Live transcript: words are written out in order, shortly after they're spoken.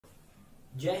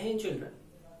Jai Hind children.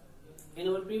 In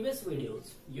our previous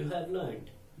videos, you have learned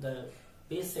the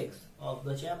basics of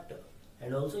the chapter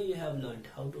and also you have learned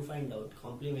how to find out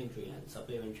complementary and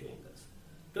supplementary angles.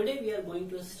 Today we are going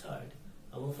to start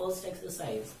our first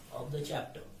exercise of the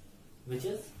chapter, which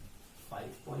is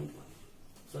 5.1.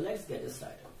 So let's get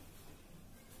started.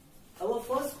 Our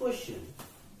first question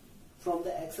from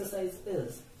the exercise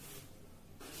is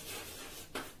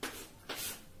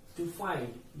to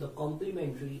find the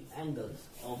complementary angles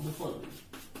of the following.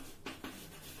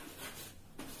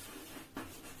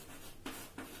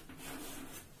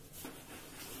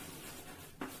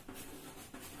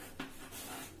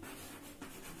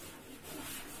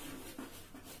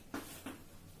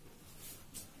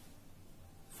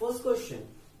 First question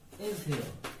is here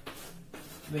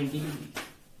 20 degrees.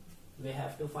 We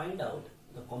have to find out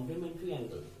the complementary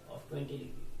angle of 20 degrees.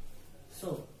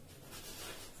 So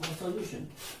for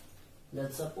solution,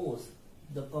 let's suppose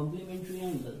the complementary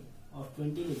angle of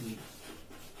 20 degrees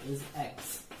is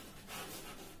x.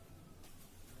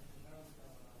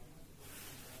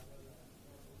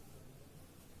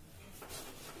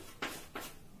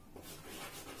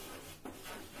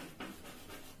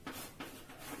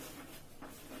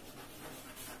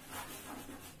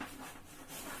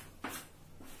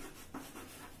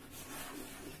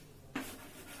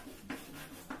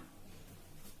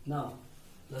 Now,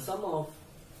 the sum of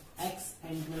x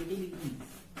and 20 degrees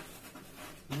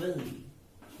will be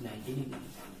 90 degrees,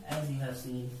 as you have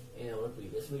seen in our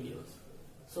previous videos.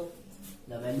 So,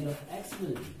 the value of x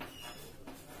will be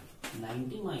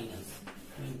 90 minus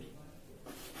 20.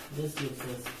 This gives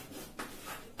us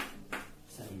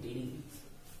 70 degrees.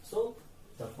 So,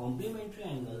 the complementary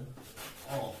angle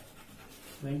of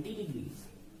 20 degrees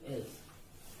is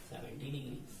 70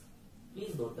 degrees.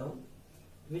 Please note down.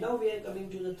 Now we are coming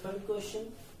to the third question,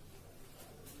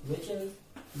 which is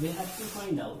we have to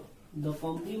find out the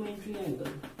complementary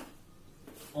angle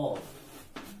of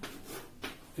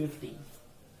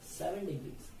 57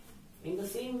 degrees. In the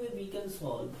same way we can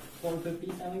solve for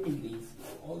 57 degrees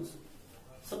also.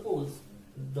 Suppose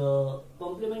the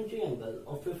complementary angle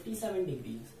of 57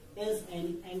 degrees is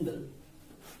an angle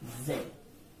Z.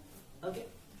 Okay,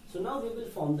 so now we will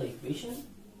form the equation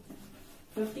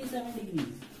 57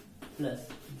 degrees plus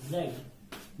Z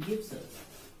gives us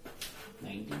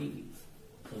 90 degrees.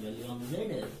 So value of Z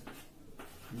is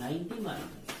 90 minus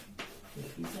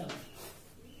 57.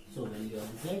 So value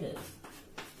of Z is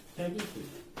 33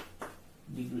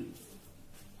 degrees.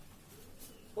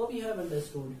 Hope you have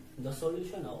understood the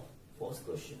solution of first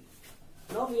question.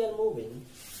 Now we are moving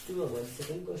to our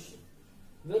second question,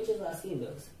 which is asking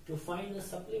us to find the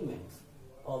supplements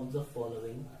of the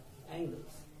following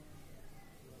angles.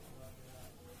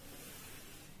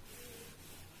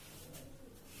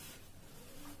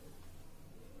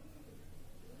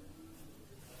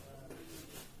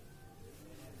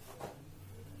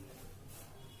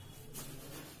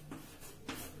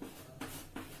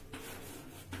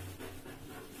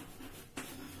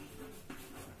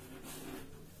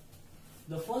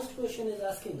 The first question is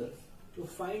asking us to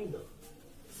find the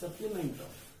supplement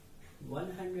of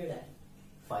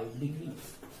 105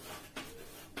 degrees.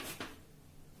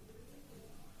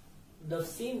 The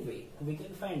same way we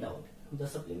can find out the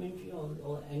supplementary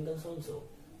or angles also,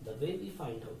 the way we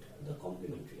find out the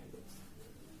complementary angles.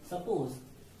 Suppose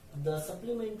the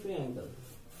supplementary angle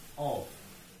of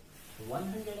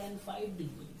 105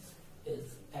 degrees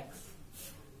is x.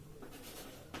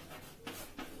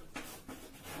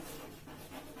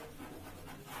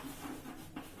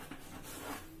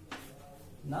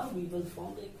 Now we will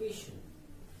form the equation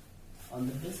on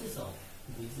the basis of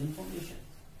these information.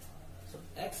 So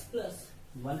x plus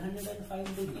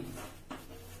 105 degrees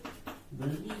will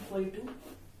be equal to,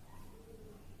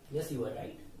 yes you are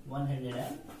right,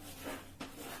 180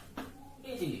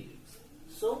 degrees.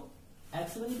 So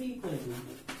x will be equal to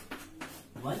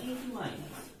 180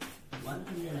 minus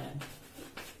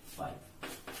 105.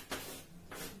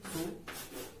 So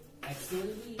x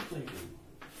will be equal to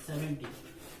 75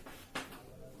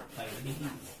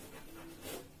 degrees.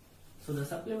 So the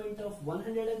supplement of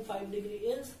 105 degree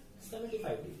is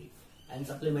 75 degree and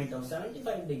supplement of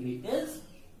 75 degree is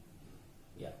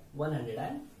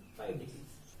 105 degrees.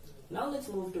 Now let's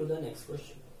move to the next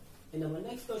question. In our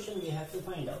next question we have to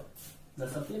find out the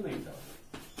supplement of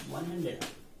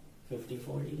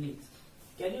 154 degrees.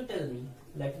 Can you tell me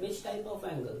that which type of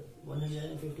angle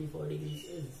 154 degrees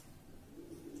is?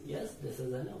 Yes, this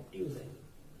is an obtuse angle.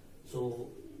 So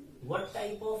what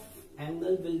type of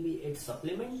angle will be its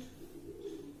supplement?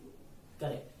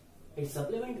 Correct. Its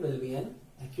supplement will be an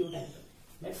acute angle.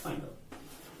 Let's find out.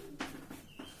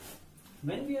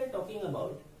 When we are talking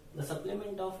about the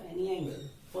supplement of any angle,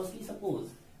 firstly suppose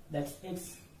that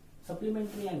its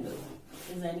supplementary angle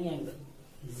is any angle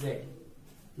Z.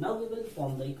 Now we will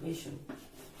form the equation.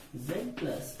 Z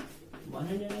plus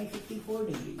 154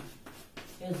 degrees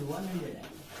is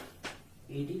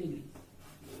 180 degrees.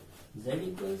 Z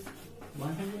equals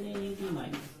 180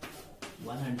 minus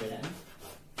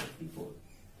 154.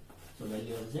 So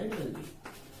value of Z will be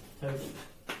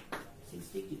 36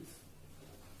 degrees.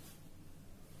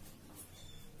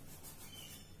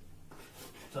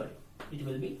 Sorry, it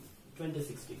will be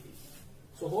 26 degrees.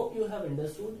 So hope you have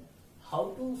understood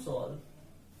how to solve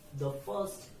the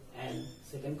first and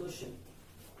second question.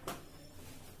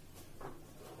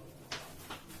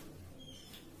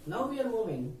 Now we are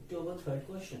moving to our third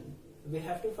question. We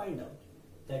have to find out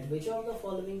that which of the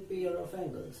following pair of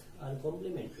angles are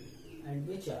complementary and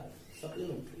which are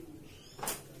supplementary.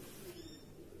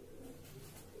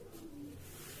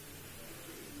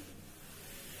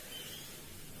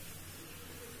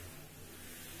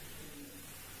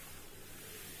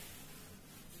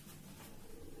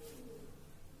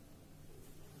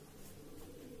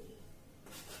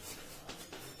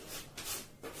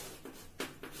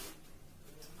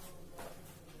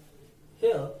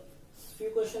 Here, few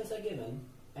questions are given.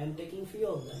 I am taking few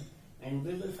of them and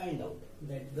we will find out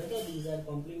that whether these are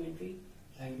complementary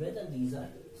and whether these are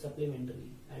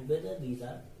supplementary and whether these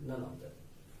are none of them.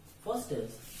 First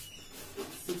is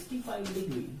 65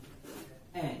 degree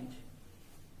and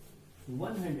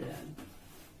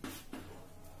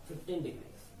 115 degrees.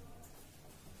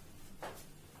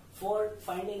 For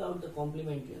finding out the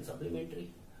complementary and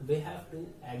supplementary, we have to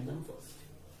add them first.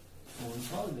 On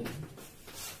solving,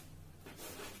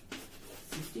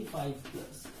 65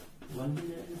 plus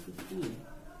 115,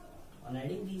 on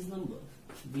adding these numbers,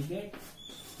 we get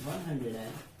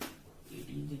 180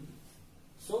 degrees.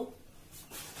 So,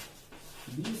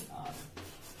 these are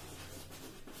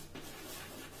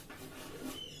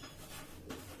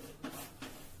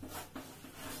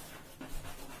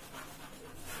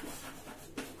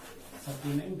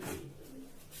supplementary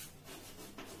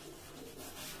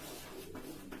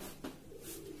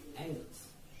angles.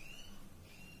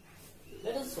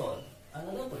 Let us solve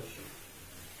another question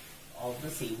of the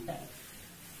same type.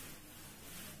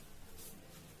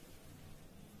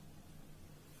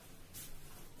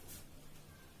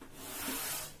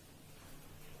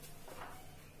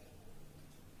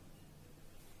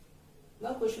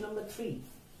 Now question number 3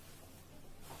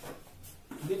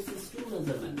 gives us two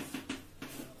measurements,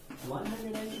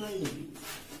 120 degrees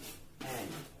and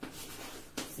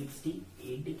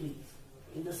 68 degrees.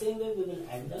 In the same way we will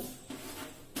add them.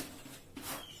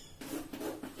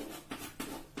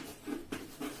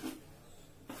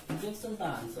 It gives us the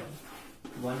answer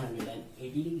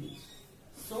 180 degrees.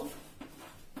 So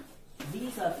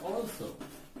these are also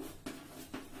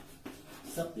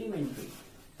supplementary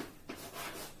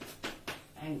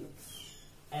angles.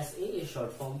 SA is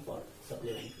short form for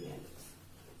supplementary angles.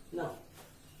 Now,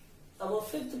 our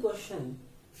fifth question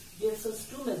gives us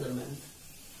two measurements,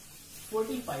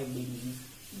 45 degrees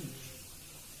each.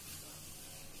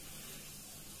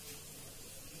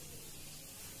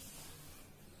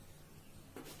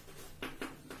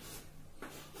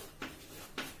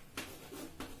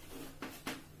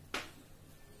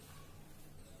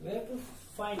 We have to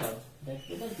find out that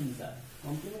whether these are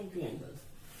complementary angles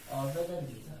or whether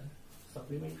these are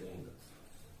supplementary angles.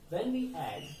 When we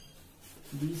add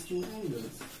these two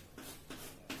angles,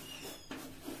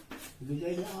 we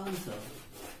get the answer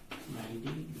 90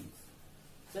 degrees.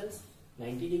 Since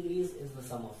 90 degrees is the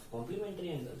sum of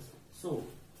complementary angles, so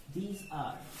these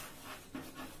are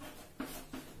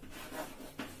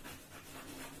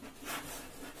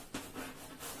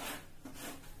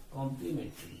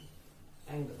complementary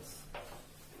angles.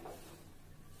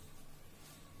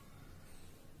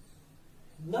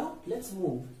 Now let's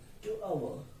move to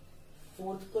our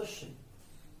fourth question.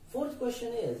 Fourth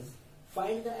question is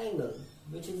find the angle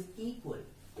which is equal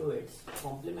to its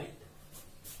complement.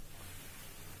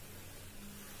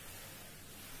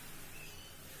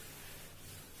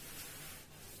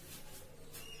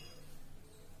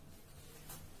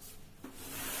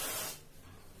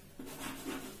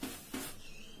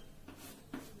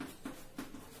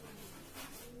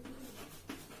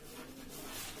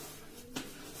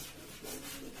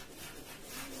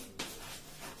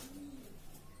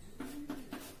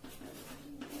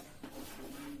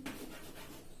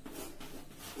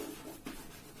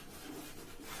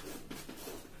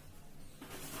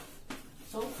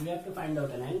 So we have to find out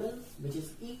an angle which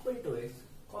is equal to its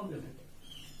complement.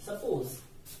 Suppose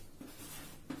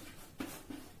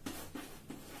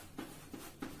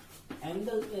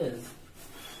angle is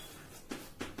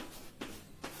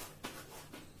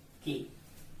K.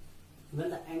 When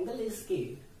the angle is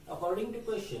K, according to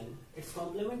question, its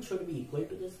complement should be equal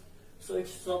to this. So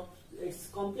its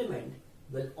complement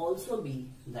will also be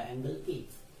the angle K.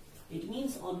 It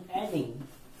means on adding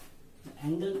the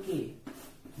angle K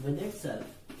with itself,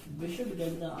 we should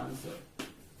get the answer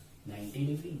 90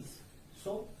 degrees.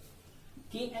 So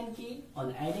K and K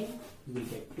on adding, we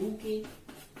get 2K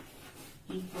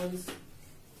equals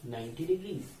 90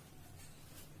 degrees.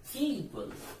 K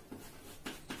equals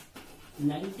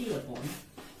 90 upon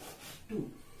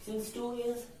 2. Since 2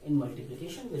 is in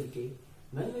multiplication with K,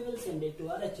 when we will send it to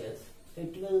RHS,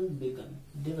 it will become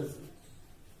division.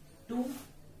 2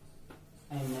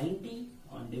 and 90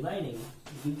 on dividing,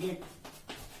 we get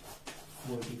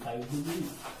 45 degrees.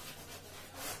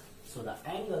 So the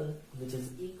angle which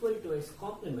is equal to its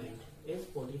complement is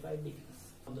 45 degrees.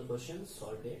 The question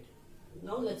solved it.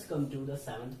 Now let's come to the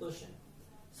 7th question.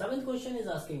 7th question is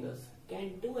asking us,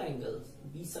 can two angles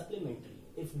be supplementary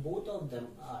if both of them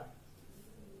are,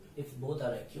 if both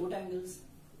are acute angles,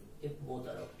 if both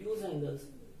are obtuse angles,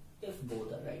 if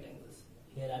both are right angles?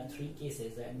 Here are 3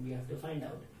 cases and we have to find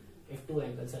out if two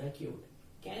angles are acute,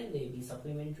 can they be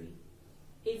supplementary?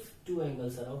 If two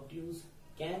angles are obtuse,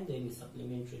 can they be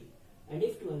supplementary? And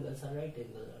if two angles are right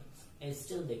angles,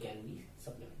 still they can be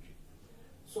supplementary.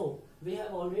 So we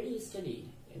have already studied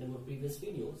in our previous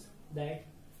videos that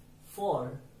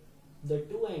for the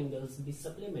two angles be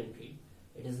supplementary,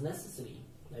 it is necessary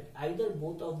that either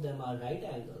both of them are right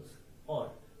angles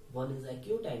or one is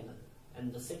acute angle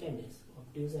and the second is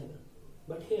obtuse angle.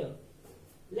 But here,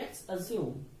 let's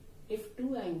assume if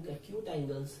two acute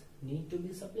angles need to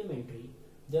be supplementary,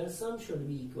 their sum should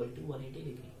be equal to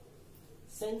 180 degree.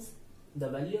 Since the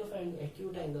value of an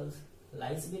acute angles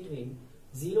lies between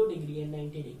 0 degree and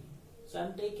 90 degree, so I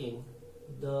am taking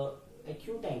the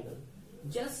acute angle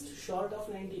just short of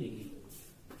 90 degree,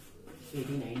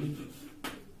 89 degree,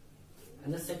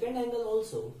 and the second angle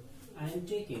also I am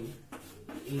taking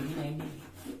 89 degree.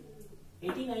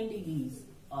 89 degrees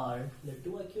are the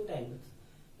two acute angles,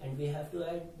 and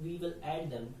we will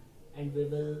add them and we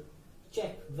will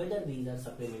check whether these are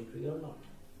supplementary or not.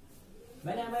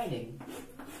 When I am adding,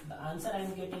 the answer I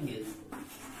am getting is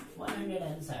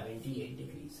 178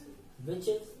 degrees, which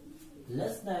is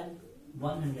less than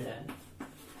 180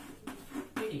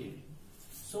 degrees.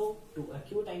 So two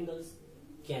acute angles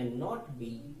cannot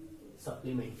be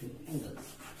supplementary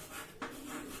angles.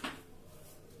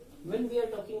 When we are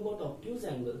talking about obtuse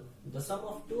angle, the sum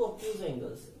of two obtuse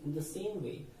angles in the same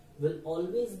way will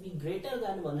always be greater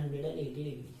than 180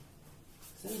 degrees.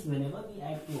 Since whenever we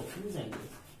add two obtuse angles,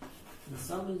 the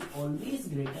sum is always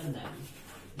greater than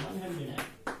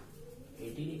 180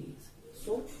 degrees.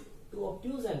 So two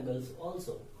obtuse angles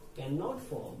also cannot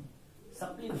form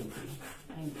supplementary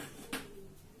angles.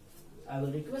 I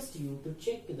will request you to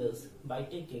check this by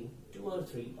taking 2 or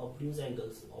 3 obtuse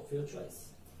angles of your choice.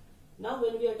 Now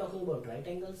when we are talking about right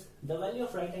angles, the value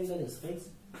of right angle is fixed,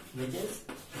 which is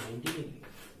 90 degrees.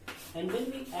 And when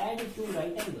we add two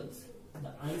right angles,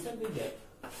 the answer we get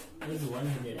is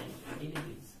 180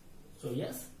 degrees. So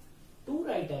yes, two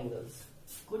right angles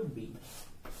could be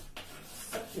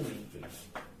supplementary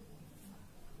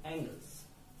angles.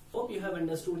 Hope you have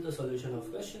understood the solution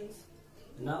of questions.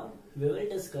 Now we will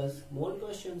discuss more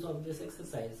questions of this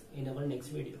exercise in our next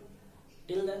video.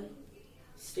 Till then,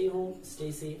 stay home,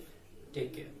 stay safe,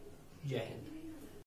 take care. Jai Hind.